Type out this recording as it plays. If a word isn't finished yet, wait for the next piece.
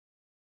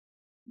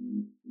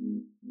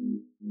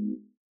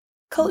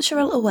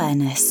Cultural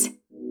awareness,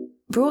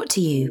 brought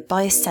to you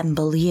by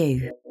Assemble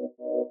You.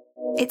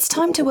 It's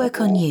time to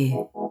work on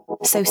you,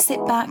 so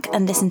sit back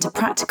and listen to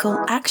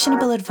practical,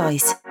 actionable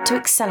advice to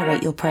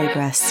accelerate your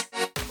progress.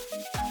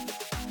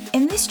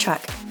 In this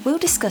track, we'll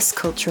discuss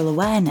cultural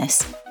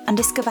awareness and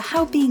discover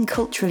how being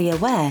culturally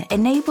aware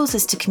enables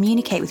us to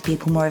communicate with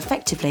people more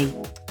effectively,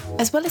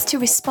 as well as to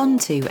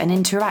respond to and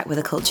interact with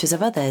the cultures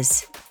of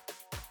others.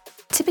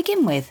 To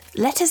begin with,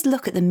 let us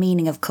look at the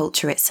meaning of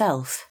culture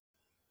itself.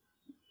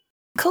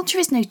 Culture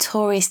is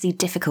notoriously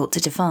difficult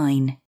to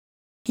define.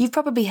 You've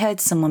probably heard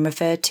someone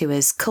referred to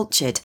as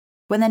cultured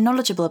when they're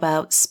knowledgeable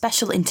about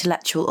special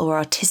intellectual or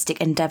artistic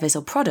endeavours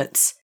or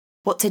products,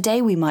 what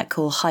today we might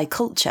call high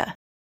culture.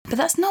 But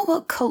that's not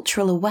what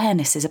cultural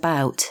awareness is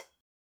about.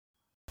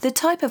 The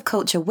type of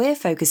culture we're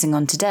focusing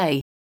on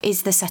today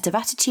is the set of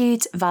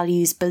attitudes,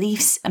 values,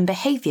 beliefs and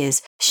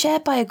behaviours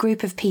shared by a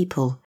group of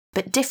people,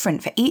 but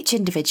different for each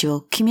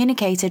individual,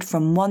 communicated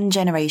from one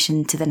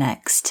generation to the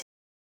next.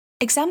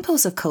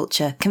 Examples of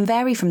culture can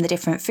vary from the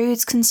different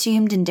foods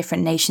consumed in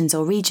different nations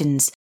or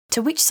regions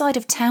to which side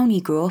of town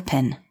you grew up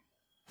in.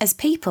 As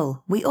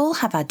people, we all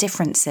have our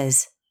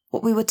differences,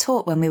 what we were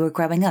taught when we were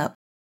growing up,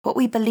 what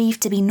we believe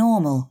to be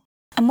normal,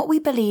 and what we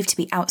believe to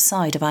be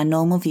outside of our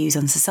normal views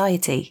on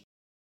society.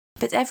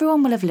 But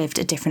everyone will have lived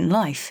a different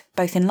life,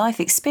 both in life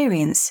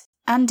experience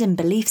and in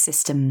belief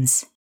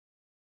systems.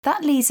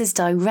 That leads us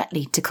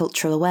directly to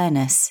cultural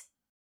awareness.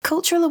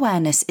 Cultural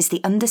awareness is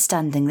the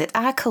understanding that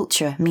our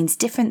culture means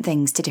different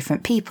things to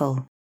different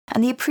people,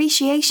 and the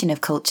appreciation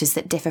of cultures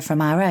that differ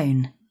from our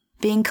own.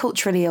 Being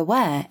culturally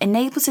aware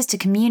enables us to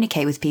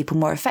communicate with people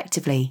more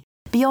effectively,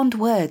 beyond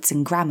words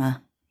and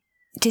grammar.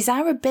 It is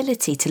our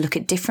ability to look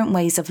at different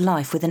ways of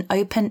life with an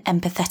open,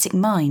 empathetic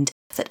mind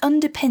that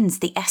underpins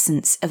the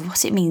essence of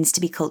what it means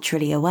to be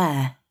culturally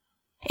aware.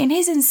 In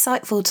his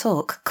insightful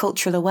talk,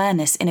 Cultural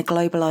Awareness in a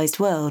Globalised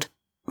World,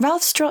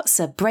 Ralph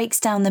Strotzer breaks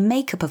down the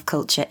makeup of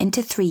culture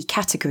into 3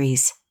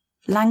 categories: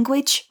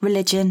 language,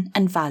 religion,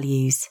 and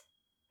values.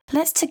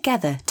 Let's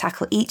together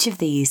tackle each of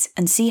these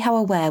and see how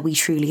aware we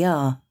truly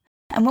are,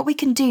 and what we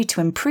can do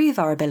to improve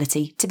our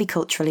ability to be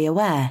culturally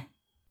aware.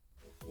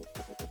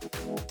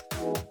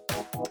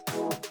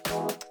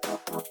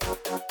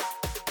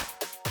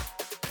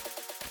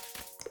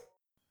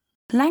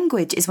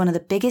 Language is one of the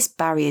biggest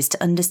barriers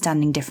to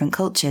understanding different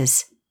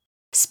cultures.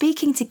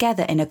 Speaking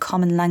together in a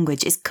common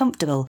language is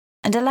comfortable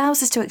and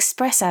allows us to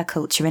express our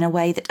culture in a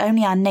way that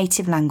only our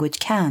native language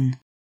can.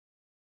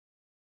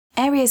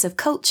 Areas of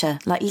culture,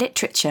 like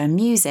literature and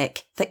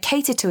music, that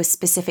cater to a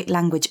specific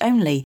language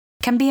only,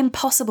 can be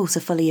impossible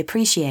to fully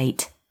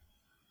appreciate.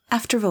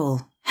 After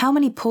all, how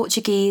many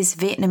Portuguese,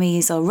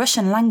 Vietnamese or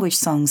Russian language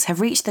songs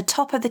have reached the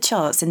top of the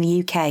charts in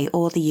the UK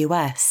or the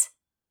US?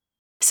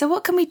 So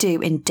what can we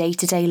do in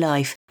day-to-day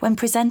life when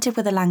presented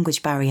with a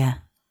language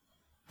barrier?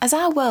 As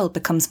our world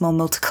becomes more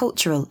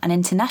multicultural and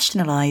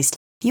internationalised,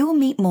 you will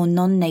meet more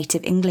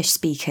non-native English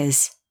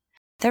speakers.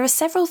 There are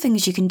several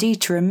things you can do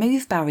to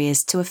remove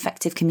barriers to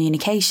effective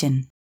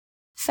communication.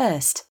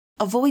 First,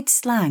 avoid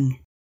slang.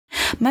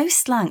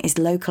 Most slang is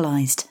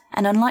localised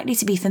and unlikely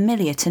to be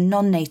familiar to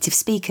non-native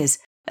speakers,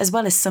 as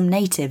well as some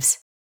natives.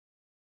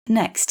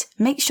 Next,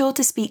 make sure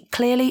to speak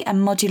clearly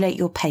and modulate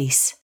your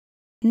pace.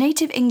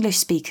 Native English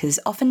speakers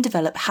often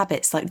develop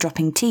habits like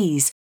dropping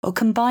T's or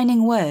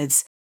combining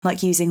words,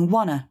 like using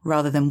wanna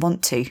rather than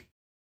want to.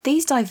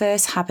 These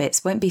diverse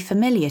habits won't be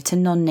familiar to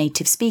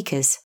non-native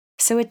speakers,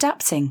 so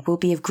adapting will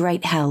be of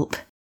great help.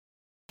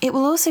 It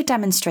will also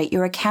demonstrate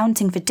you're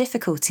accounting for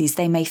difficulties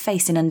they may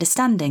face in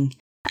understanding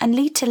and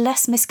lead to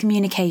less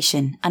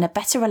miscommunication and a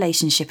better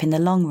relationship in the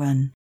long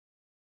run.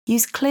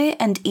 Use clear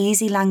and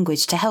easy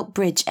language to help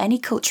bridge any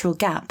cultural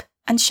gap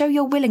and show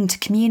you're willing to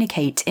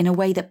communicate in a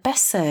way that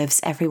best serves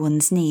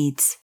everyone's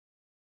needs.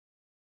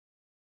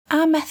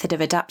 Our method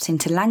of adapting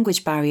to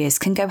language barriers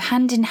can go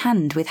hand in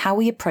hand with how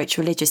we approach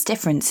religious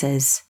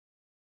differences.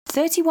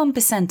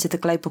 31% of the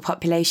global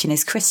population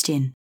is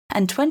Christian,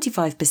 and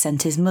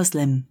 25% is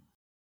Muslim.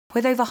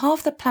 With over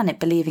half the planet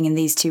believing in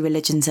these 2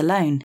 religions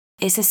alone,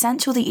 it's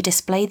essential that you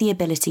display the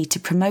ability to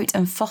promote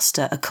and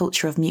foster a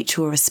culture of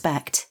mutual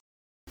respect,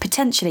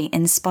 potentially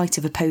in spite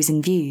of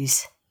opposing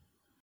views.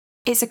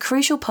 It's a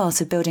crucial part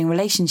of building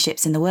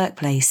relationships in the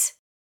workplace.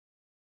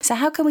 So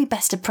how can we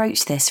best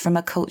approach this from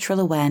a cultural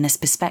awareness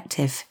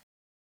perspective?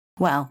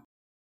 Well,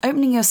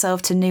 opening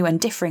yourself to new and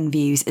differing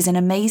views is an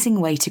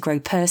amazing way to grow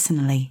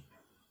personally.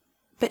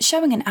 But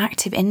showing an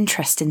active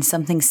interest in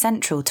something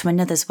central to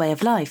another's way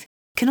of life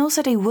can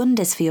also do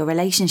wonders for your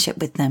relationship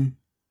with them.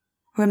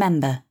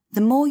 Remember,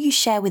 the more you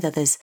share with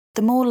others,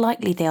 the more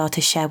likely they are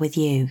to share with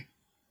you.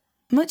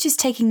 Much as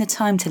taking the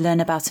time to learn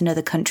about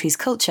another country's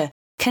culture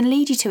can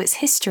lead you to its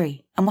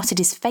history and what it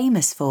is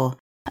famous for,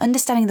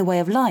 understanding the way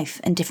of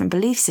life and different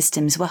belief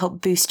systems will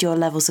help boost your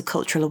levels of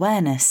cultural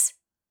awareness.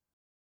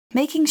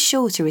 Making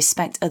sure to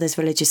respect others'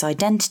 religious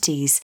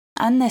identities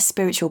and their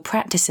spiritual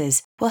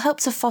practices will help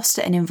to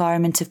foster an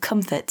environment of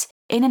comfort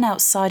in and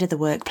outside of the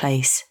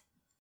workplace.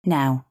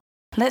 Now,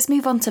 let's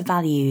move on to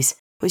values,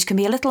 which can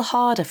be a little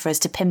harder for us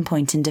to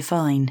pinpoint and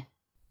define.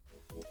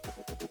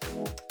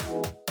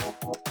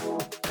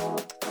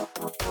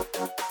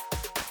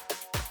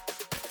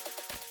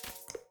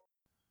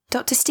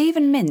 Dr.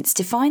 Stephen Mintz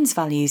defines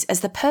values as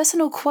the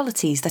personal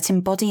qualities that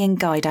embody and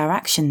guide our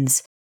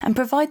actions, and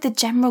provide the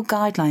general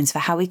guidelines for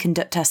how we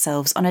conduct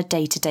ourselves on a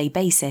day-to-day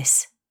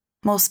basis.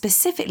 More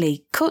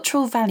specifically,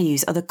 cultural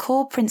values are the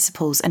core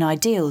principles and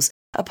ideals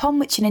upon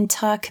which an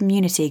entire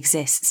community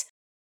exists,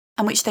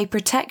 and which they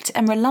protect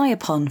and rely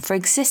upon for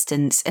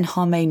existence in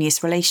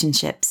harmonious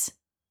relationships.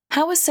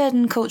 How a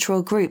certain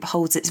cultural group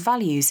holds its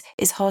values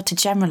is hard to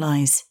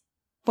generalise.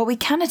 What we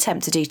can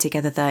attempt to do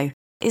together, though,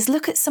 is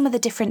look at some of the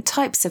different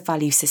types of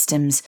value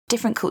systems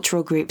different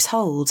cultural groups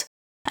hold,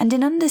 and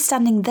in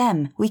understanding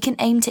them, we can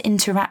aim to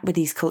interact with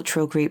these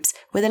cultural groups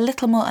with a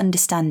little more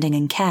understanding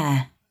and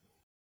care.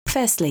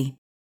 Firstly,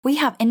 we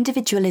have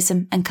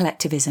individualism and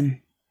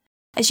collectivism.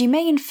 As you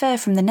may infer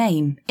from the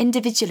name,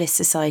 individualist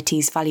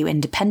societies value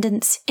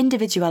independence,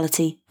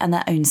 individuality, and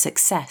their own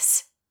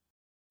success.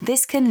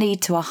 This can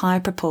lead to a higher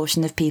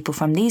proportion of people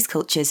from these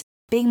cultures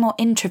being more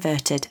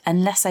introverted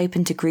and less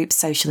open to group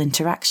social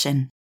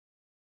interaction.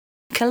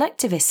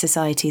 Collectivist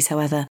societies,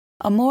 however,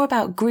 are more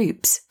about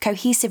groups,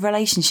 cohesive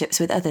relationships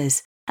with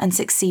others, and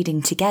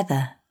succeeding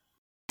together.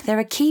 There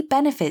are key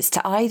benefits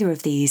to either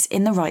of these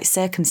in the right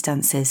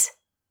circumstances.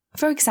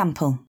 For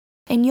example,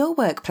 in your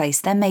workplace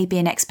there may be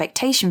an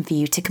expectation for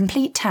you to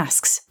complete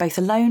tasks both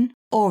alone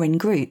or in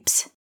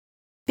groups.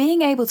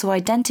 Being able to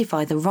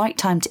identify the right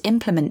time to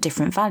implement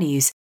different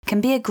values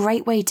can be a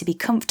great way to be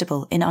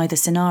comfortable in either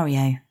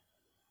scenario.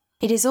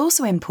 It is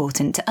also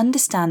important to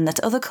understand that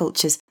other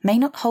cultures may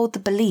not hold the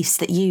beliefs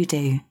that you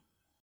do.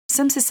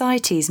 Some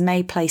societies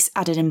may place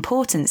added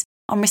importance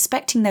on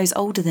respecting those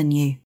older than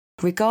you,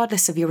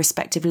 regardless of your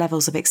respective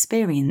levels of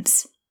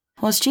experience.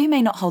 Whilst you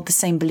may not hold the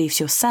same beliefs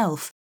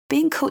yourself,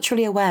 being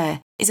culturally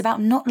aware is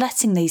about not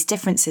letting these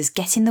differences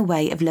get in the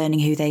way of learning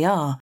who they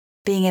are,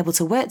 being able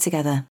to work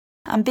together,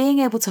 and being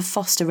able to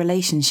foster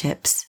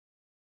relationships.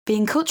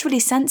 Being culturally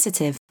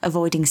sensitive,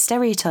 avoiding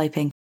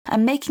stereotyping,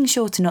 and making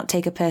sure to not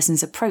take a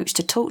person's approach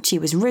to talk to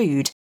you as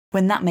rude,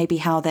 when that may be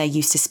how they're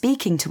used to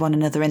speaking to one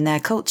another in their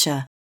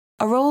culture,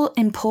 are all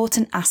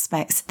important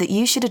aspects that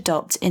you should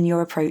adopt in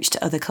your approach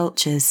to other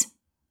cultures.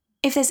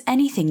 If there's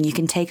anything you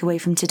can take away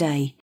from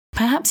today,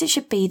 perhaps it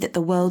should be that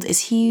the world is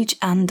huge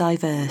and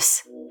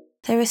diverse.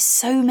 There are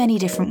so many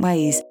different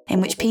ways in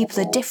which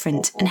people are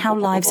different and how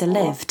lives are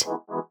lived.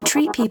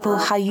 Treat people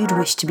how you'd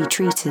wish to be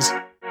treated.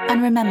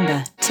 And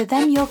remember, to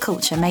them your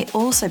culture may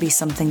also be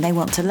something they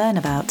want to learn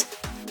about.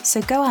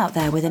 So go out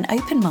there with an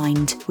open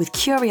mind, with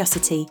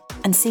curiosity,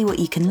 and see what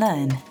you can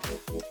learn.